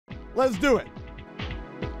Let's do it.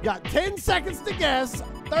 Got 10 seconds to guess,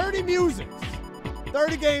 30 musics,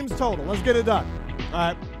 30 games total. Let's get it done.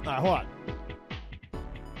 All right, hold on.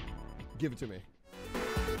 Give it to me.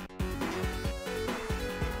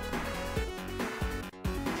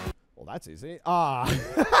 Well, that's easy. Well,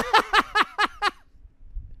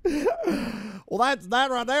 that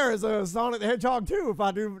right there is a Sonic the Hedgehog 2. If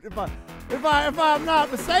I'm not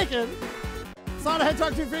mistaken, Sonic the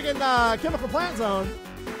Hedgehog 2 freaking Chemical Plant Zone.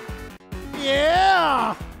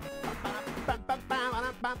 Yeah.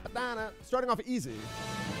 Starting off easy.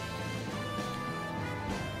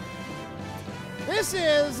 This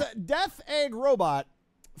is Death Egg Robot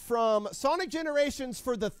from Sonic Generations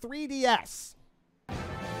for the 3DS.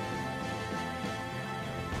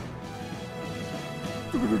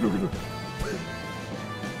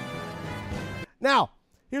 Now,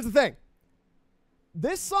 here's the thing.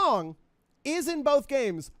 This song is in both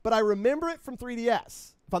games, but I remember it from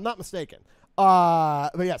 3DS, if I'm not mistaken.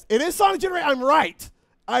 But yes, it is Sonic Generations.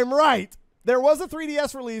 I'm right. There was a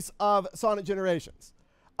 3DS release of Sonic Generations.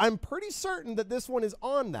 I'm pretty certain that this one is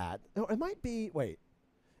on that. No, it might be. Wait.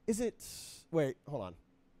 Is it? Wait, hold on.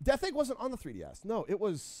 Death Egg wasn't on the 3DS. No, it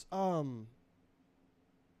was.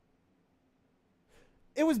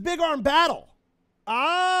 It was Big Arm Battle.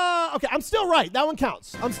 Okay, I'm still right. That one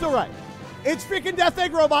counts. I'm still right. It's freaking Death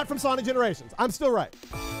Egg Robot from Sonic Generations. I'm still right.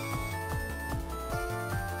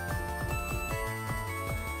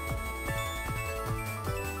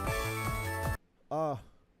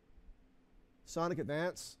 Sonic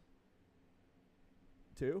Advance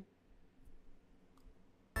 2.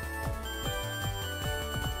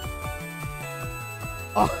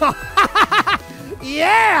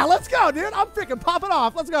 Yeah, let's go, dude. I'm freaking popping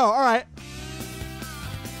off. Let's go. All right.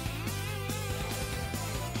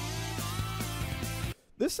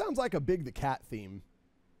 This sounds like a Big the Cat theme.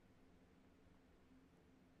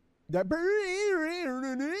 Hold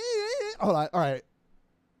on. All right.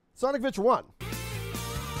 Sonic Adventure 1.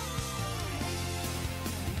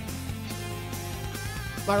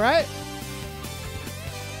 Am I right?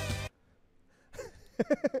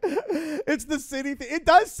 It's the city thing. It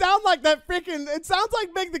does sound like that freaking. It sounds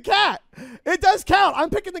like Big the Cat. It does count.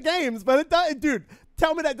 I'm picking the games, but it does. Dude,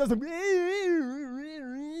 tell me that doesn't.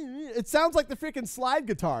 It sounds like the freaking slide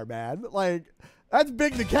guitar, man. Like, that's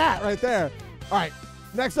Big the Cat right there. All right,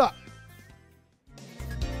 next up.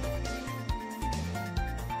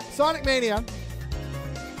 Sonic Mania.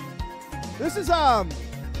 This is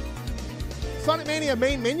Sonic Mania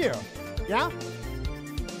main menu. Yeah?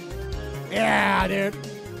 Yeah, dude.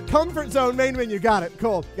 Comfort Zone main menu. Got it.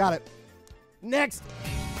 Cool. Got it. Next.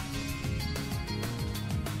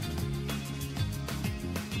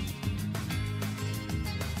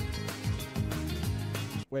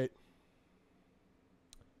 Wait.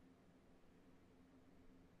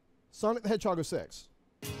 Sonic the Hedgehog 06.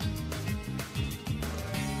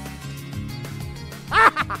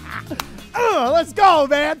 Let's go,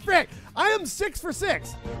 man. Frick. I am 6 for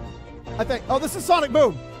 6. I think. Oh, this is Sonic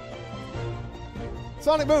Boom.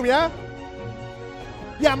 Sonic Boom, yeah?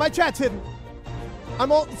 Yeah, my chat's hidden.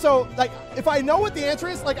 So, like, if I know what the answer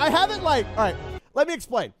is, like, I haven't, like, all right, let me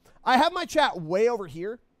explain. I have my chat way over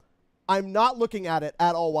here. I'm not looking at it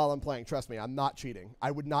at all while I'm playing. Trust me, I'm not cheating.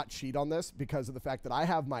 I would not cheat on this because of the fact that I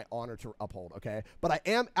have my honor to uphold, okay? But I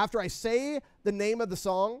am, after I say the name of the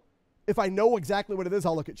song, if I know exactly what it is,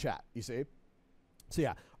 I'll look at chat, you see? So,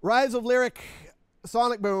 yeah. Rise of Lyric,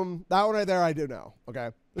 Sonic Boom, that one right there I do know, okay?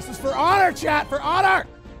 This is for honor, chat, for honor!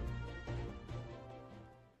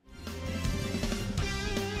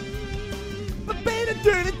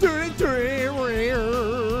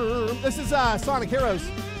 This is Sonic Heroes.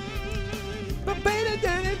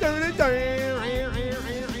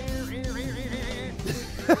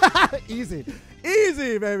 Easy.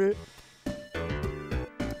 Easy, baby.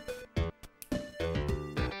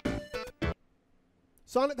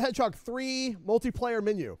 Sonic the Hedgehog 3 multiplayer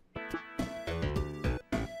menu.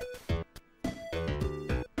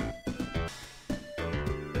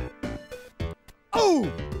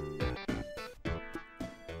 Oh!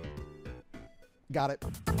 Got it.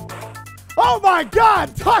 Oh my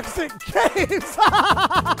God! Toxic Games!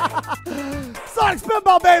 Sonic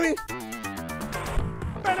Spinball, baby!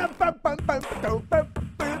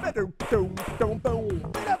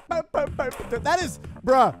 That is,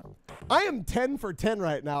 bruh. I am 10 for 10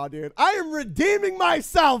 right now, dude. I am redeeming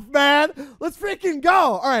myself, man. Let's freaking go.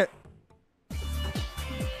 All right.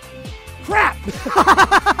 Crap.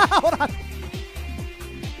 Hold on.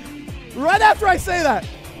 Right after I say that.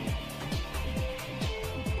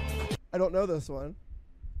 I don't know this one.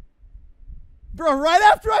 Bro, right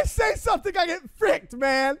after I say something, I get fricked,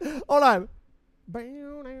 man. Hold on.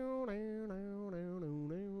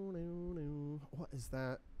 What is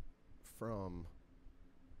that from?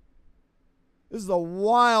 This is a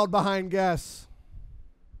wild behind guess.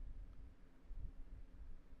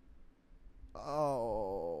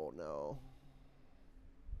 Oh, no.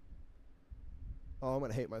 Oh, I'm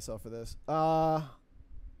going to hate myself for this. I'm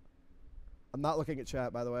not looking at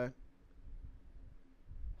chat, by the way.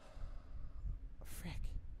 Frick.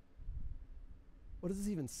 What does this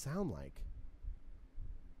even sound like?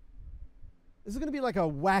 This is going to be like a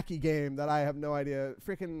wacky game that I have no idea.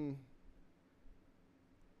 Freaking...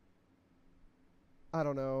 I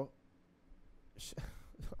don't know.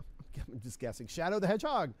 I'm just guessing. Shadow the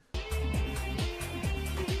Hedgehog.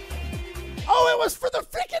 Oh, it was for the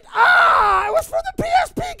freaking... it was for the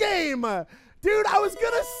PSP game! Dude, I was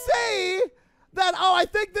going to say that, I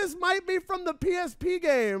think this might be from the PSP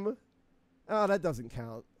game. Oh, that doesn't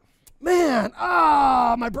count. Man,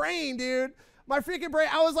 my brain, dude. My freaking brain.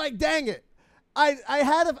 I was like, dang it.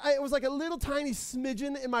 It was like a little tiny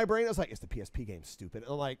smidgen in my brain. I was like, it's the PSP game, stupid.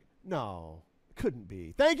 And I'm like, no. Couldn't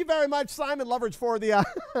be. Thank you very much, Simon Loveridge, for the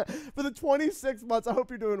for the 26 months. I hope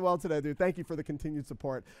you're doing well today, dude. Thank you for the continued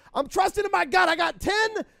support. I'm trusting in my gut. I got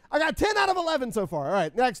 10 out of 11 so far. All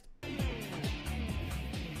right, next. I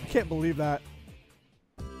can't believe that.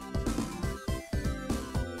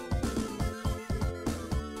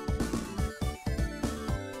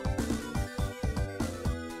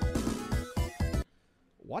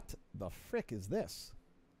 What the frick is this?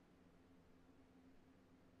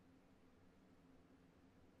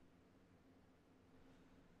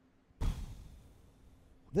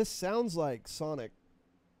 This sounds like Sonic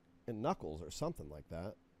and Knuckles or something like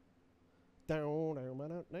that.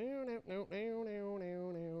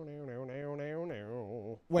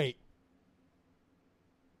 Wait.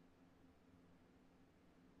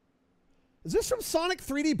 Is this from Sonic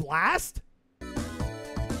 3D Blast?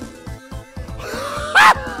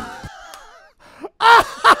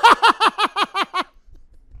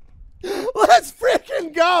 Let's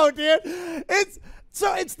freaking go, dude.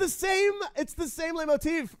 It's the same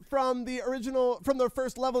leitmotif from the original, from the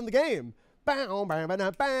first level in the game.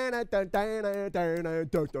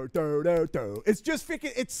 It's just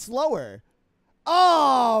freaking, it's slower.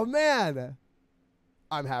 Oh, man.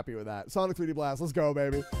 I'm happy with that. Sonic 3D Blast, let's go,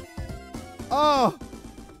 baby. Oh.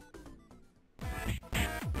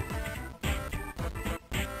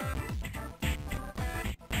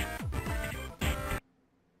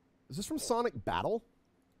 Is this from Sonic Battle?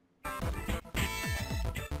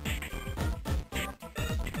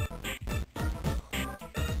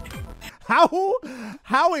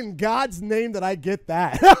 How in God's name did I get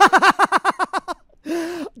that?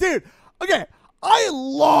 Dude, okay. I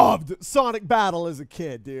loved Sonic Battle as a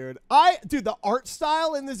kid, dude. Dude, the art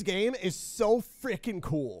style in this game is so freaking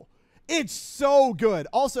cool. It's so good.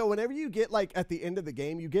 Also, whenever you get, like, at the end of the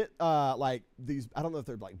game, you get, like, these, I don't know if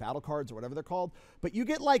they're, like, battle cards or whatever they're called, but you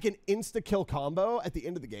get, like, an insta-kill combo at the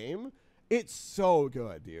end of the game. It's so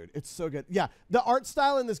good, dude. It's so good. Yeah, the art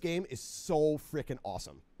style in this game is so freaking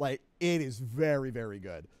awesome. Like, it is very, very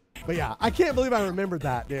good. But, yeah, I can't believe I remembered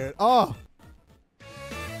that, dude. Oh.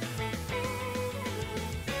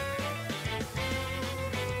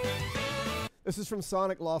 This is from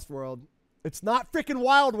Sonic Lost World. It's not freaking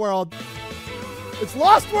Wild World. It's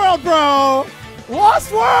Lost World, bro.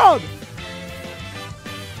 Lost World.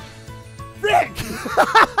 Frick.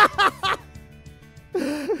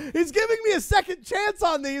 He's giving me a second chance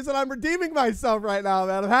on these, and I'm redeeming myself right now,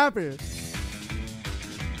 man. I'm happy.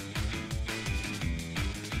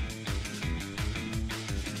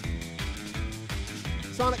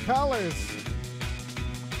 Sonic Colors.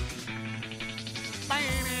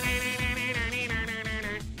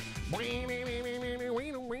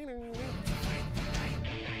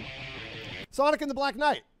 Sonic and the Black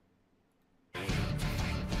Knight.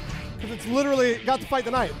 Because it's literally got to fight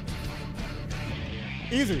the knight.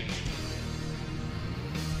 Easy.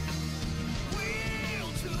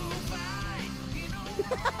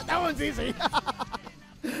 That one's easy.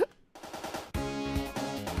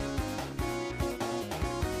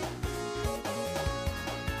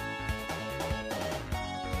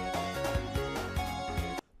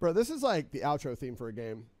 Bro, this is like the outro theme for a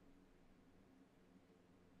game.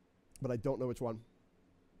 But I don't know which one.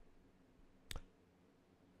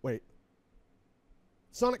 Wait.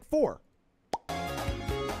 Sonic 4.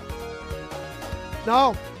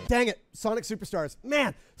 No. Dang it. Sonic Superstars.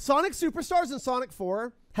 Man, Sonic Superstars and Sonic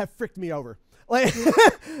 4 have fricked me over. Like,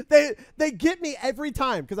 they get me every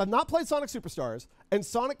time because I've not played Sonic Superstars, and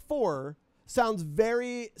Sonic 4 sounds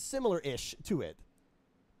very similar-ish to it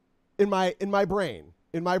in my brain.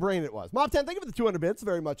 In my brain, it was. Mob 10, thank you for the 200 bits.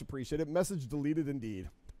 Very much appreciated. Message deleted indeed.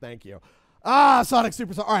 Thank you. Ah, Sonic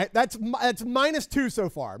Superstar. All right, that's -2 so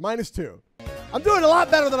far. -2. I'm doing a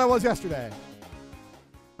lot better than I was yesterday.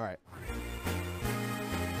 All right.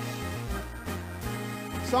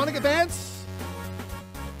 Sonic Advance.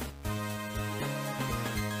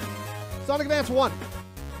 Sonic Advance 1.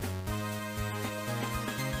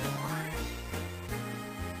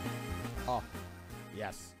 Oh,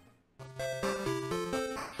 yes.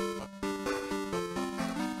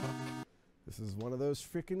 This is one of those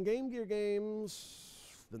freaking Game Gear games.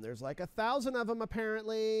 Then there's like 1,000 of them,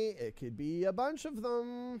 apparently. It could be a bunch of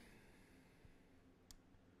them.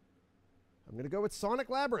 I'm going to go with Sonic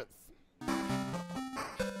Labyrinth.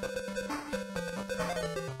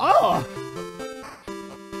 Oh!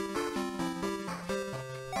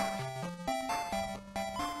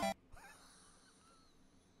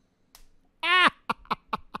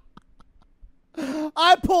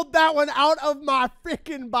 I pulled that one out of my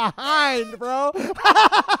freaking behind, bro.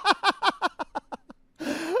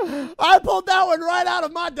 I pulled that one right out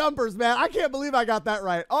of my dumpers, man. I can't believe I got that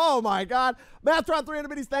right. Oh, my God. Mathron 300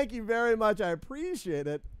 bitties, thank you very much. I appreciate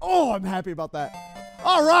it. Oh, I'm happy about that.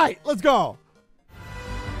 All right, let's go.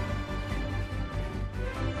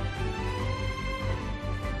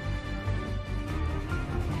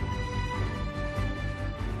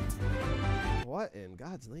 What in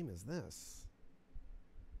God's name is this?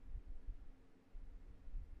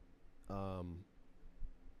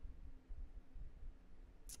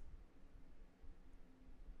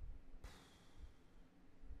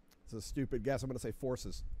 It's a stupid guess. I'm going to say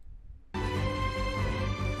Forces.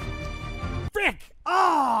 Frick!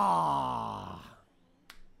 Ah!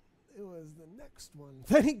 It was the next one.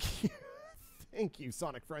 Thank you. Thank you,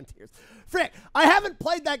 Sonic Frontiers. Frick! I haven't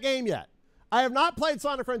played that game yet. I have not played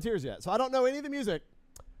Sonic Frontiers yet, so I don't know any of the music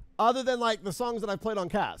other than, like, the songs that I've played on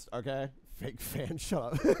cast, okay? Fake fan,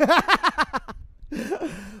 shut up.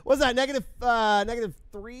 What's that,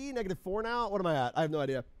 -3, -4 now? What am I at? I have no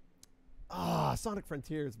idea. Ah, Sonic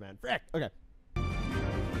Frontiers, man. Frick. Okay.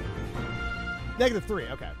 -3,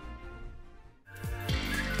 okay.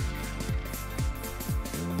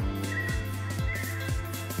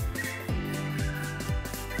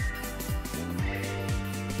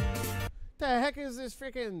 The heck is this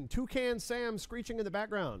freaking Toucan Sam screeching in the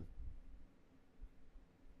background?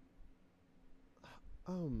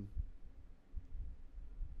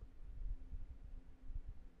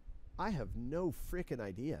 I have no freaking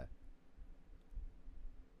idea.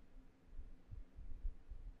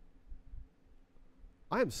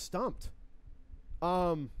 I am stumped.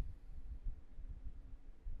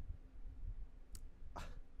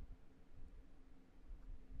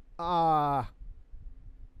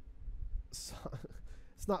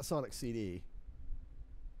 It's not Sonic CD.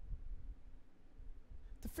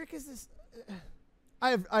 The frick is this?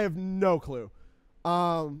 I have no clue.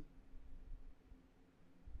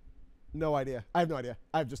 No idea. I have no idea.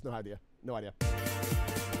 I have just no idea. No idea.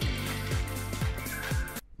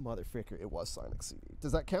 Motherfricker, it was Sonic CD.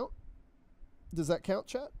 Does that count? Does that count,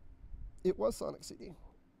 chat? It was Sonic CD.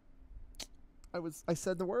 I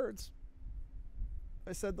said the words.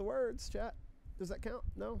 I said the words, chat. Does that count?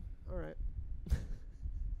 No? All right.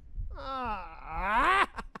 Ah!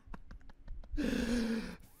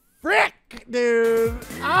 Frick, dude!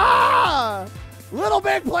 Ah! Little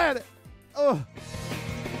Big Planet! Ugh.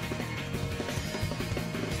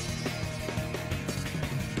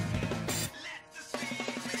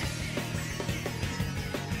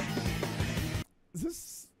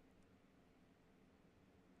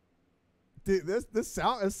 Dude, this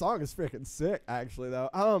song is freaking sick, actually, though.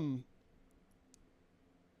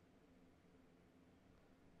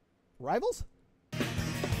 Rivals?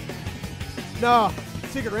 No,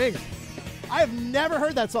 Secret Rings. I have never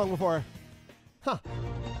heard that song before. Huh.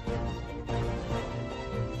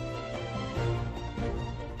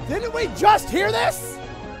 Didn't we just hear this?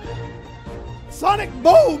 Sonic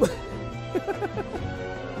Boom!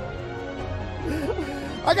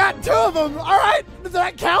 I got 2 of them. All right, does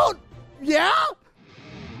that count? Yeah?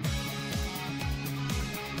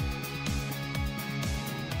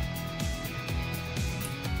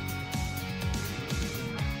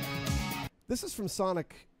 This is from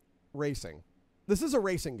Sonic Racing. This is a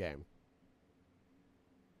racing game.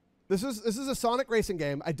 This is a Sonic racing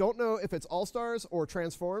game. I don't know if it's All-Stars or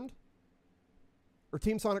Transformed or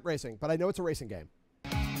Team Sonic Racing, but I know it's a racing game.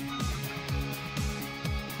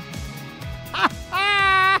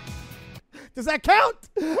 Does that count?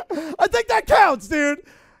 I think that counts, dude.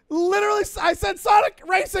 Literally, I said Sonic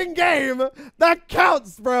Racing game. That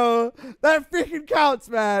counts, bro. That freaking counts,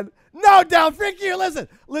 man. No doubt. Freak you.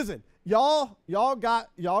 Listen. Y'all got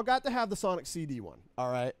to have the Sonic CD one.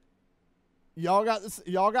 All right. Y'all got this.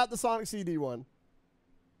 Y'all got the Sonic CD one.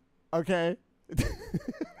 Okay.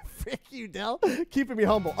 Frick you, Del. Keeping me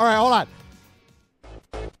humble. All right, hold on.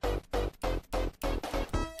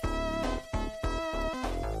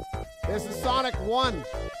 This is Sonic 1.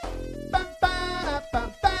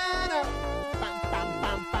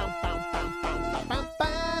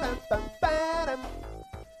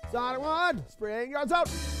 Sonic 1, spring guns out.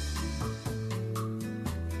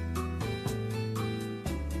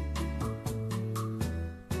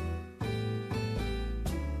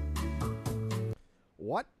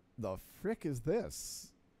 What the frick is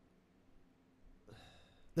this?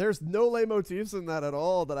 There's no lay motifs in that at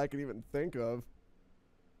all that I can even think of.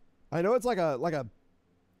 I know it's like a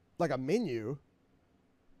menu.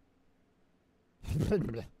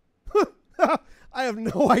 I have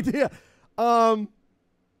no idea. I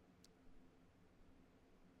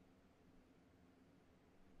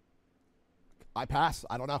pass.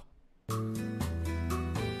 I don't know.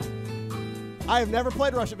 I have never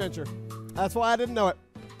played Rush Adventure. That's why I didn't know it.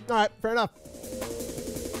 All right, fair enough.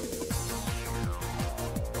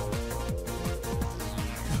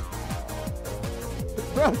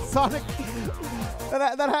 Bro, Sonic.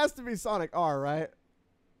 that has to be Sonic R, right?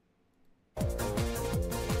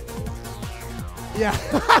 Yeah.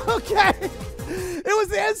 Okay. It was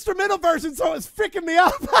the instrumental version, so it was freaking me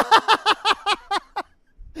up.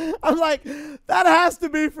 I'm like, that has to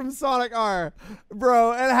be from Sonic R.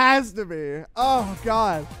 Bro, it has to be. Oh,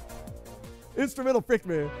 God. Instrumental freaked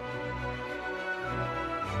me.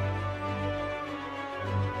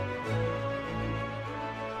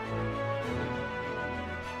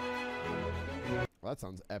 Well, that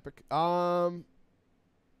sounds epic. Sonic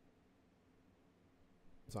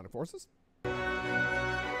Forces?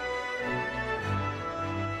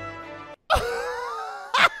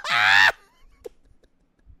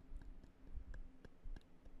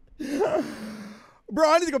 Bro,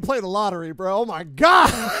 I need to go play the lottery, bro. Oh my God.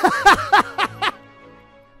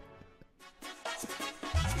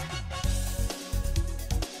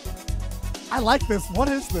 I like this. What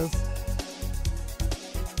is this?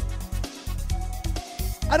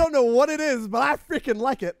 I don't know what it is, but I freaking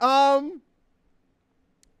like it. Oh,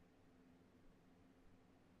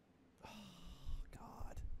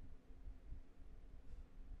 God.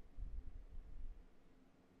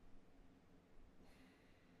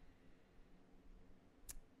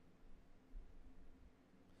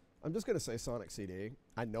 I'm just going to say Sonic CD.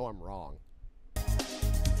 I know I'm wrong.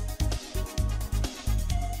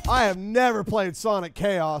 I have never played Sonic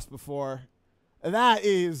Chaos before. That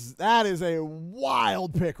is a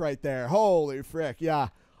wild pick right there. Holy frick, yeah.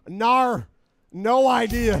 No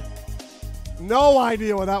idea. No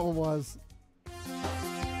idea what that one was.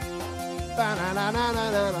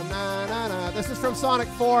 This is from Sonic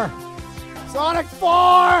 4. Sonic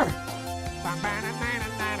 4!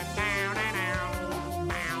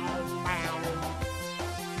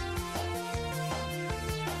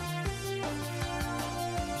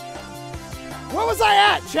 Where was I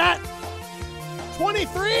at, chat?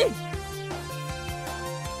 23? Is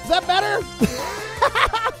that better?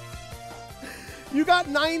 You got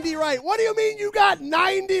 90 right. What do you mean you got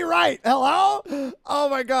 90 right? Hello? Oh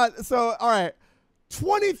my God. So, all right.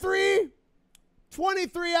 23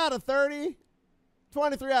 out of 30.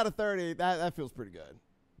 23 out of 30. That feels pretty good.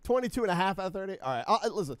 22 and a half out of 30. All right.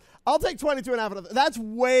 Listen, I'll take 22 and a half out of 30. That's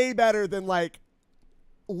way better than like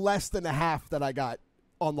less than a half that I got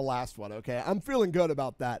on the last one, okay? I'm feeling good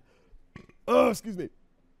about that. Oh, excuse me.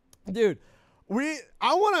 Dude,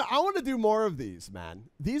 I want to do more of these, man.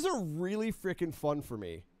 These are really freaking fun for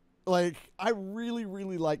me. Like, I really,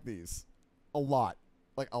 really like these. A lot.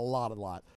 Like, a lot.